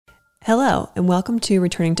Hello, and welcome to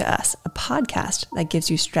Returning to Us, a podcast that gives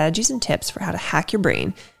you strategies and tips for how to hack your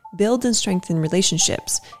brain, build and strengthen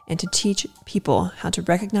relationships, and to teach people how to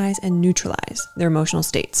recognize and neutralize their emotional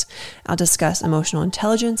states. I'll discuss emotional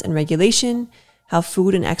intelligence and regulation, how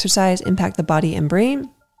food and exercise impact the body and brain,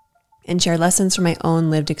 and share lessons from my own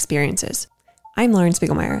lived experiences. I'm Lauren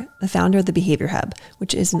Spiegelmeier, the founder of the Behavior Hub,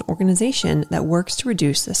 which is an organization that works to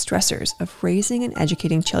reduce the stressors of raising and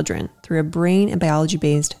educating children through a brain and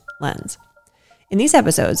biology-based lens. In these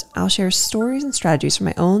episodes, I'll share stories and strategies from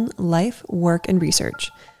my own life, work, and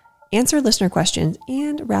research, answer listener questions,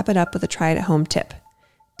 and wrap it up with a try-it-at-home tip.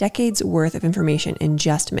 Decades worth of information in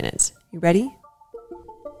just minutes. You ready?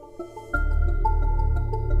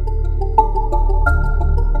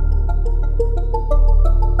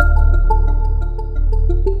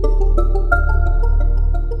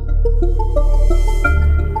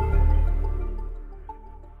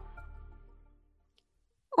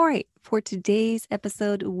 All right, for today's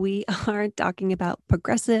episode, we are talking about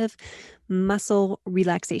progressive muscle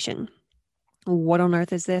relaxation. What on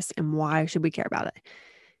earth is this and why should we care about it?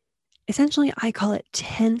 Essentially, I call it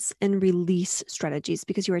tense and release strategies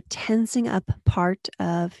because you are tensing up part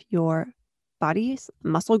of your body's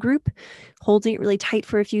muscle group, holding it really tight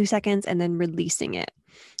for a few seconds and then releasing it.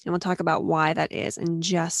 And we'll talk about why that is in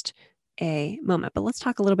just a moment. But let's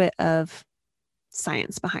talk a little bit of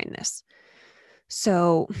science behind this.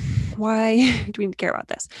 So why do we care about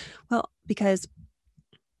this? Well, because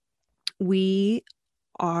we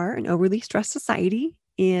are an overly stressed society,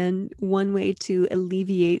 and one way to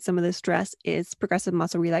alleviate some of the stress is progressive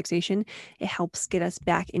muscle relaxation. It helps get us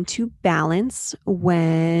back into balance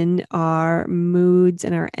when our moods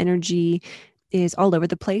and our energy is all over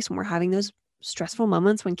the place, when we're having those stressful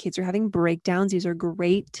moments, when kids are having breakdowns. These are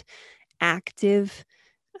great, active,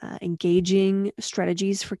 engaging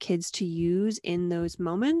strategies for kids to use in those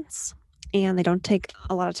moments, and they don't take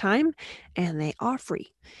a lot of time and they are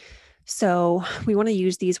free. So we want to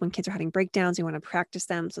use these when kids are having breakdowns. We want to practice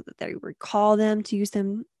them so that they recall them to use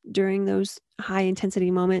them during those high intensity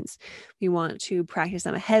moments. We want to practice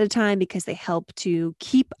them ahead of time because they help to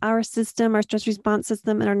keep our system, our stress response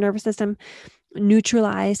system, and our nervous system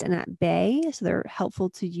neutralized and at bay. So they're helpful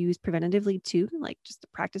to use preventatively too, like just the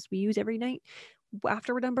practice we use every night.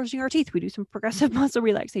 After we're done brushing our teeth, we do some progressive muscle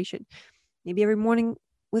relaxation. Maybe every morning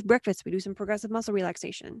with breakfast, we do some progressive muscle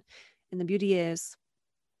relaxation. And the beauty is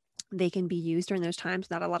they can be used during those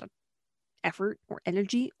times, not a lot of effort or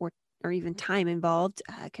energy or even time involved.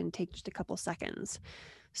 Can take just a couple seconds.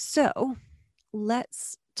 So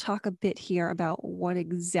let's talk a bit here about what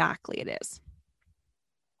exactly it is.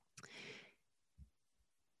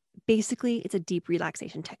 Basically, it's a deep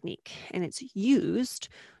relaxation technique, and it's used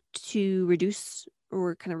to reduce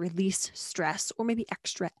or kind of release stress or maybe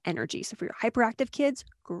extra energy. So for your hyperactive kids,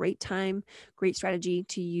 great time, great strategy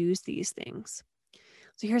to use these things.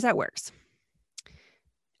 So here's how it works.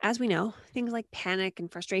 As we know, things like panic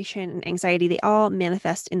and frustration and anxiety, they all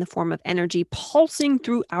manifest in the form of energy pulsing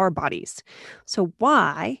through our bodies. So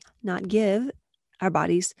why not give our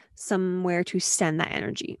bodies somewhere to send that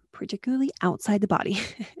energy, particularly outside the body?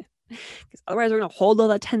 Because otherwise we're going to hold all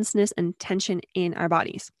that tenseness and tension in our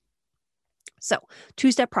bodies. So,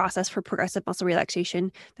 two-step process for progressive muscle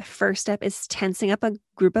relaxation. The first step is tensing up a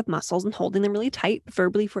group of muscles and holding them really tight,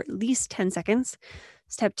 preferably for at least 10 seconds.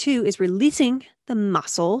 Step 2 is releasing the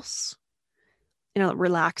muscles in a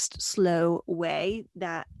relaxed, slow way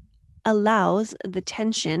that allows the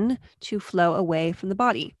tension to flow away from the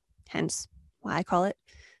body. Hence why I call it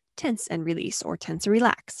tense and release or tense and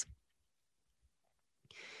relax.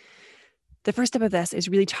 The first step of this is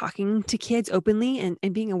really talking to kids openly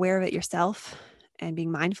and being aware of it yourself and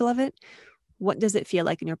being mindful of it. What does it feel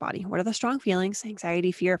like in your body? What are the strong feelings?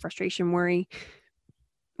 Anxiety, fear, frustration, worry.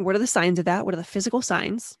 What are the signs of that? What are the physical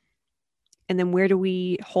signs? And then where do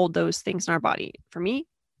we hold those things in our body? For me,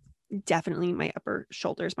 definitely my upper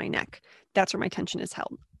shoulders, my neck. That's where my tension is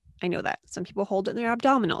held. I know that. Some people hold it in their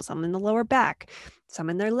abdominals, some in the lower back, some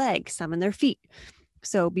in their legs, some in their feet.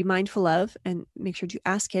 So be mindful of and make sure to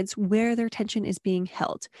ask kids where their tension is being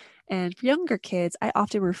held. And for younger kids, I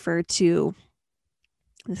often refer to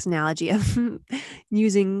this analogy of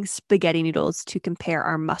using spaghetti noodles to compare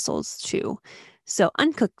our muscles to. So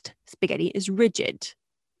uncooked spaghetti is rigid,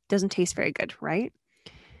 doesn't taste very good, right?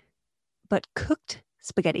 But cooked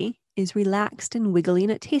spaghetti is relaxed and wiggly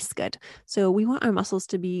and it tastes good. So we want our muscles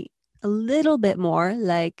to be a little bit more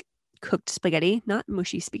like cooked spaghetti, not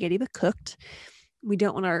mushy spaghetti, but cooked. We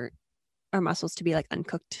don't want our muscles to be like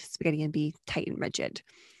uncooked spaghetti and be tight and rigid.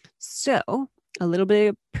 So a little bit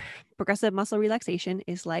of progressive muscle relaxation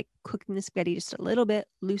is like cooking the spaghetti just a little bit,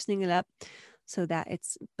 loosening it up, so that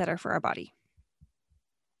it's better for our body.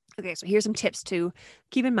 Okay, so here's some tips to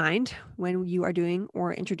keep in mind when you are doing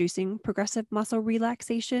or introducing progressive muscle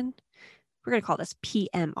relaxation. We're going to call this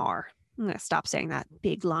PMR. I'm going to stop saying that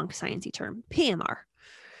big, long, sciencey term. PMR.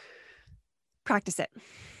 Practice it.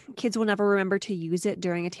 Kids will never remember to use it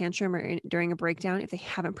during a tantrum or during a breakdown if they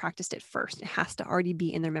haven't practiced it first. It has to already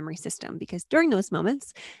be in their memory system, because during those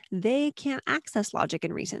moments, they can't access logic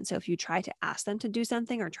and reason. So if you try to ask them to do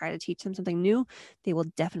something or try to teach them something new, they will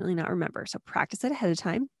definitely not remember. So practice it ahead of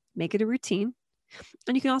time, make it a routine,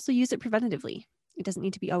 and you can also use it preventatively. It doesn't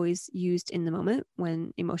need to be always used in the moment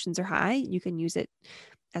when emotions are high. You can use it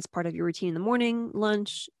as part of your routine in the morning,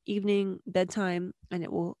 lunch, evening, bedtime, and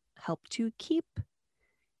it will help to keep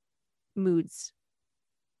moods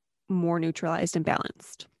more neutralized and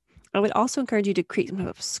balanced. I would also encourage you to create some type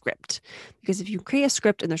of script, because if you create a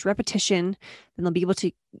script and there's repetition, then they'll be able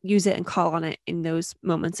to use it and call on it in those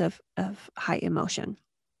moments of high emotion.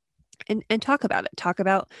 And talk about it. Talk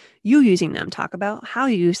about you using them. Talk about how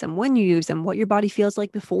you use them, when you use them, what your body feels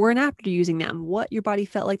like before and after using them, what your body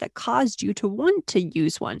felt like that caused you to want to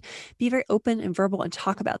use one. Be very open and verbal and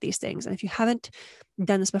talk about these things. And if you haven't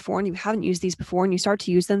done this before and you haven't used these before and you start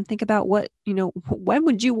to use them, think about when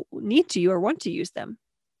would you need to or want to use them?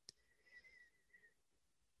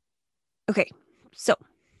 Okay, so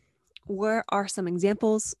where are some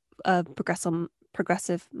examples of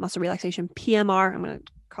progressive muscle relaxation? PMR. I'm going to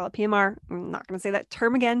call it PMR. I'm not going to say that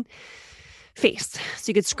term again. Face. So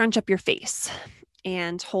you could scrunch up your face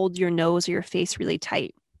and hold your nose or your face really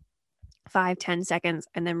tight, 5-10 seconds,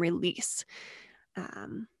 and then release.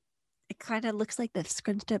 It kind of looks like the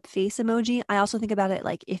scrunched up face emoji. I also think about it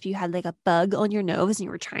like if you had like a bug on your nose and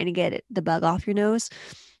you were trying to get the bug off your nose,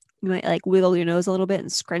 you might like wiggle your nose a little bit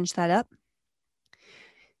and scrunch that up.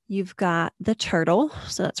 You've got the turtle.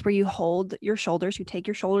 So that's where you hold your shoulders. You take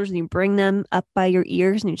your shoulders and you bring them up by your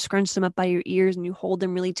ears and you scrunch them up by your ears and you hold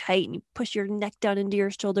them really tight and you push your neck down into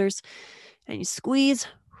your shoulders and you squeeze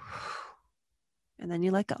and then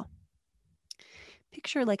you let go.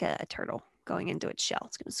 Picture like a turtle going into its shell.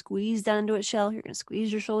 It's going to squeeze down into its shell. You're going to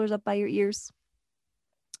squeeze your shoulders up by your ears.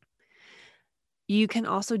 You can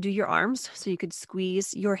also do your arms. So you could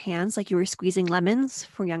squeeze your hands like you were squeezing lemons.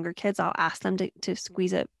 For younger kids, I'll ask them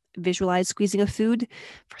to visualize squeezing a food.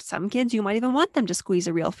 For some kids, you might even want them to squeeze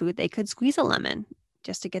a real food. They could squeeze a lemon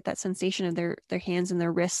just to get that sensation of their hands and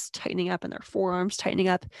their wrists tightening up and their forearms tightening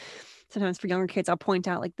up. Sometimes for younger kids, I'll point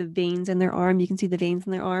out like the veins in their arm. You can see the veins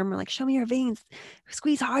in their arm. Or like, show me your veins.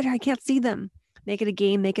 Squeeze harder. I can't see them. Make it a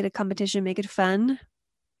game. Make it a competition. Make it fun.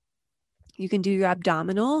 You can do your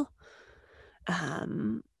abdominal.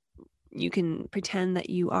 You can pretend that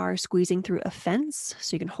you are squeezing through a fence.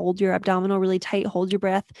 So you can hold your abdominal really tight, hold your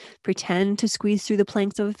breath, pretend to squeeze through the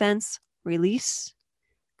planks of a fence, release,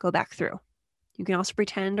 go back through. You can also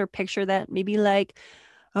pretend or picture that maybe like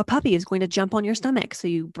a puppy is going to jump on your stomach. So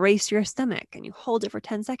you brace your stomach and you hold it for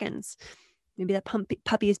 10 seconds. Maybe that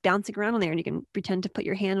puppy is bouncing around on there and you can pretend to put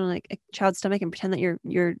your hand on like a child's stomach and pretend that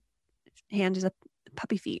your hand is a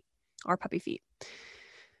puppy feet or puppy feet.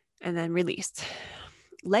 And then release.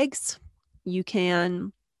 Legs, you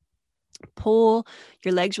can pull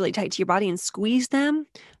your legs really tight to your body and squeeze them.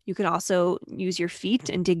 You could also use your feet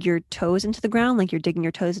and dig your toes into the ground like you're digging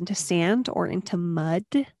your toes into sand or into mud.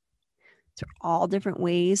 These are all different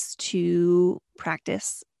ways to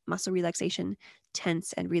practice muscle relaxation,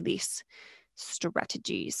 tense, and release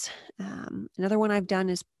strategies. Another one I've done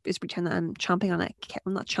is pretend that I'm chomping on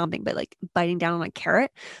not chomping, but like biting down on a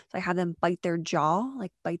carrot. So I have them bite their jaw,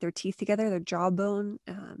 like bite their teeth together, their jawbone,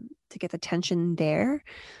 to get the tension there.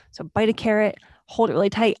 So bite a carrot, hold it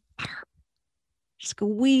really tight,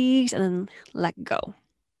 squeeze, and then let go.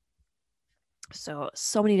 So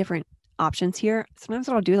many different options here. Sometimes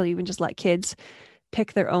what I'll do, I'll even just let kids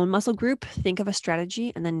pick their own muscle group, think of a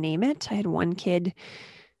strategy, and then name it. I had one kid,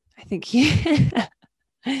 I think he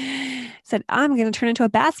said, I'm going to turn into a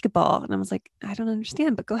basketball. And I was like, I don't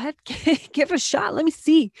understand, but go ahead, give it a shot. Let me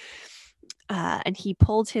see. And he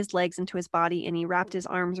pulled his legs into his body and he wrapped his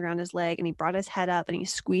arms around his leg and he brought his head up and he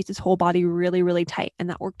squeezed his whole body really, really tight.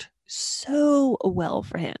 And that worked so well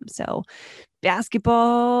for him. So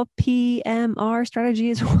basketball PMR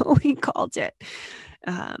strategy is what we called it.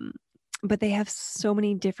 But they have so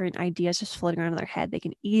many different ideas just floating around in their head. They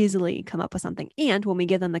can easily come up with something. And when we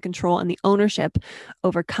give them the control and the ownership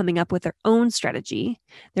over coming up with their own strategy,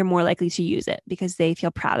 they're more likely to use it because they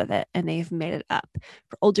feel proud of it and they've made it up.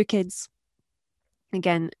 For older kids,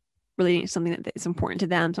 again, really something that is important to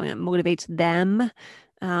them, something that motivates them.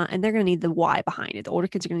 And they're going to need the why behind it. The older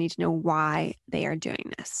kids are going to need to know why they are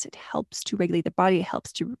doing this. It helps to regulate the body. It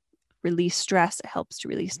helps to release stress. It helps to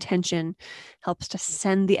release tension, helps to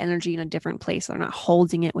send the energy in a different place. So they're not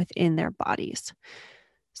holding it within their bodies.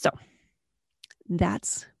 So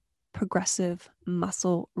that's progressive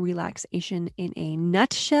muscle relaxation in a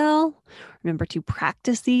nutshell. Remember to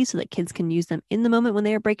practice these so that kids can use them in the moment when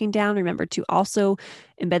they are breaking down. Remember to also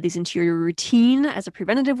embed these into your routine as a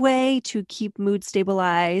preventative way to keep mood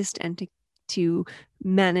stabilized and to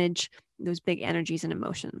manage those big energies and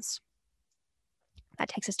emotions. That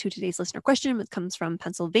takes us to today's listener question, which comes from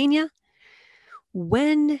Pennsylvania.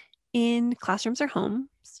 When in classrooms or homes,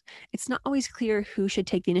 it's not always clear who should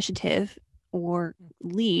take the initiative or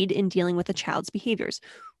lead in dealing with a child's behaviors.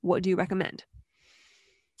 What do you recommend?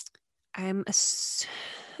 I'm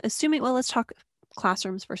assuming, well, let's talk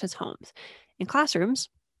classrooms versus homes. In classrooms,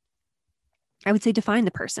 I would say define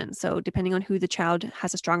the person. So depending on who the child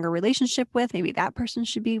has a stronger relationship with, maybe that person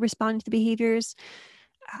should be responding to the behaviors.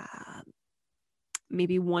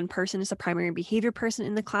 Maybe one person is a primary behavior person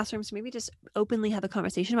in the classroom. So maybe just openly have a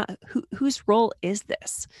conversation about whose role is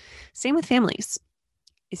this? Same with families.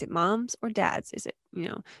 Is it moms or dads? Is it,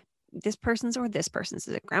 this person's or this person's?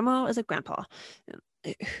 Is it grandma or is it grandpa?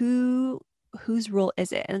 Whose role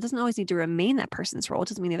is it? And it doesn't always need to remain that person's role. It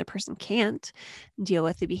doesn't mean the other person can't deal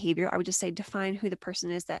with the behavior. I would just say define who the person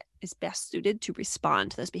is that is best suited to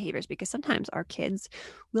respond to those behaviors, because sometimes our kids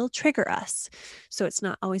will trigger us. So it's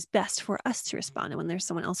not always best for us to respond. And when there's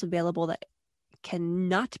someone else available that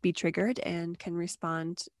cannot be triggered and can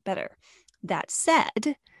respond better. That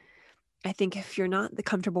said, I think if you're not the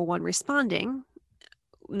comfortable one responding,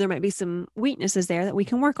 there might be some weaknesses there that we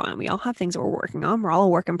can work on. We all have things that we're working on. We're all a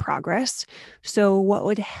work in progress. So what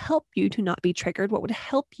would help you to not be triggered? What would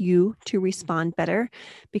help you to respond better?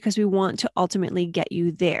 Because we want to ultimately get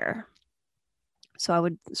you there. So I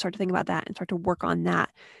would start to think about that and start to work on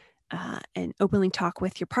that and openly talk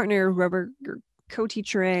with your partner, whoever your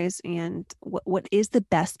co-teacher is, and what is the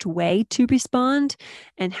best way to respond,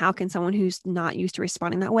 and how can someone who's not used to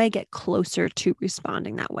responding that way get closer to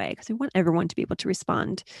responding that way, because we want everyone to be able to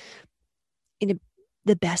respond in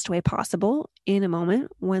the best way possible in a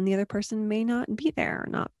moment when the other person may not be there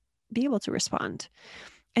or not be able to respond.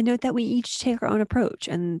 And note that we each take our own approach,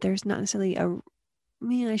 and there's not necessarily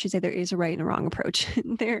I should say there is a right and a wrong approach.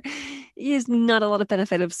 There is not a lot of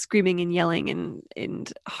benefit of screaming and yelling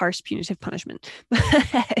and harsh punitive punishment,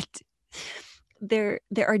 but there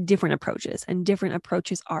are different approaches, and different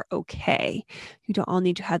approaches are okay. You don't all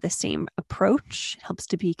need to have the same approach. It helps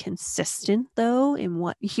to be consistent, though, in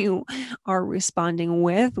what you are responding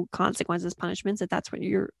with, consequences, punishments. If that's what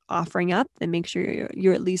you're offering up, then make sure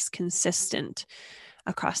you're at least consistent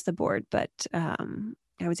across the board. But I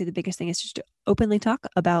would say the biggest thing is just to openly talk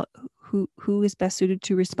about who is best suited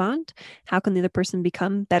to respond. How can the other person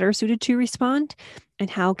become better suited to respond? And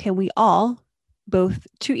how can we all, both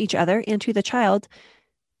to each other and to the child,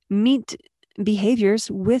 meet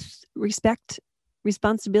behaviors with respect,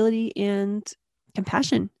 responsibility, and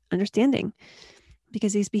compassion, understanding?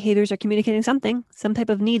 Because these behaviors are communicating something, some type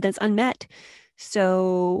of need that's unmet.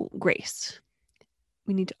 So grace.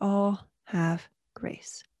 We need to all have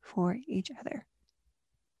grace for each other.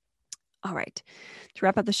 All right. To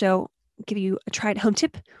wrap up the show, I'll give you a try at home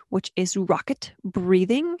tip, which is rocket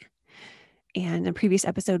breathing. And in a previous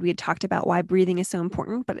episode, we had talked about why breathing is so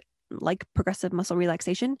important, but like progressive muscle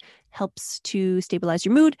relaxation, helps to stabilize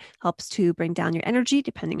your mood, helps to bring down your energy,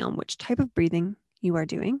 depending on which type of breathing you are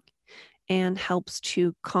doing, and helps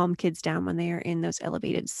to calm kids down when they are in those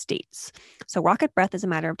elevated states. So rocket breath is a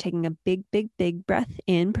matter of taking a big, big, big breath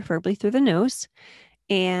in, preferably through the nose,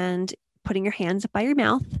 and putting your hands up by your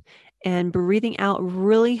mouth and breathing out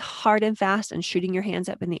really hard and fast and shooting your hands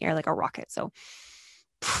up in the air like a rocket. So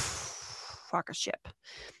rocket ship.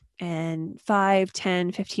 And 5,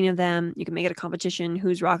 10, 15 of them. You can make it a competition.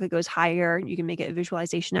 Whose rocket goes higher? You can make it a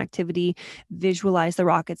visualization activity. Visualize the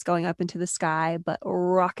rockets going up into the sky. But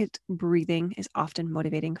rocket breathing is often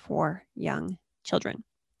motivating for young children.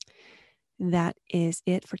 That is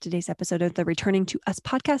it for today's episode of the Returning to Us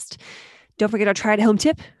podcast. Don't forget our try at home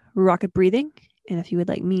tip, rocket breathing. And if you would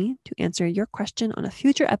like me to answer your question on a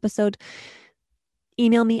future episode,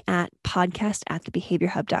 email me at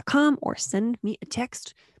podcast@thebehaviorhub.com or send me a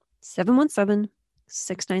text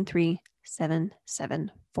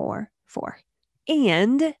 717-693-7744.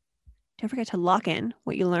 And don't forget to lock in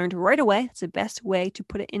what you learned right away. It's the best way to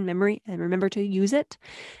put it in memory and remember to use it.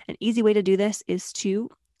 An easy way to do this is to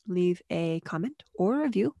leave a comment or a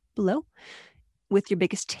review below with your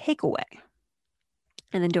biggest takeaway.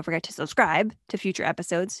 And then don't forget to subscribe to future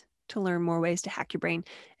episodes to learn more ways to hack your brain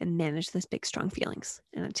and manage those big, strong feelings.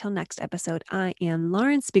 And until next episode, I am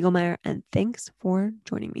Lauren Spiegelmeier, and thanks for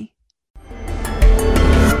joining me.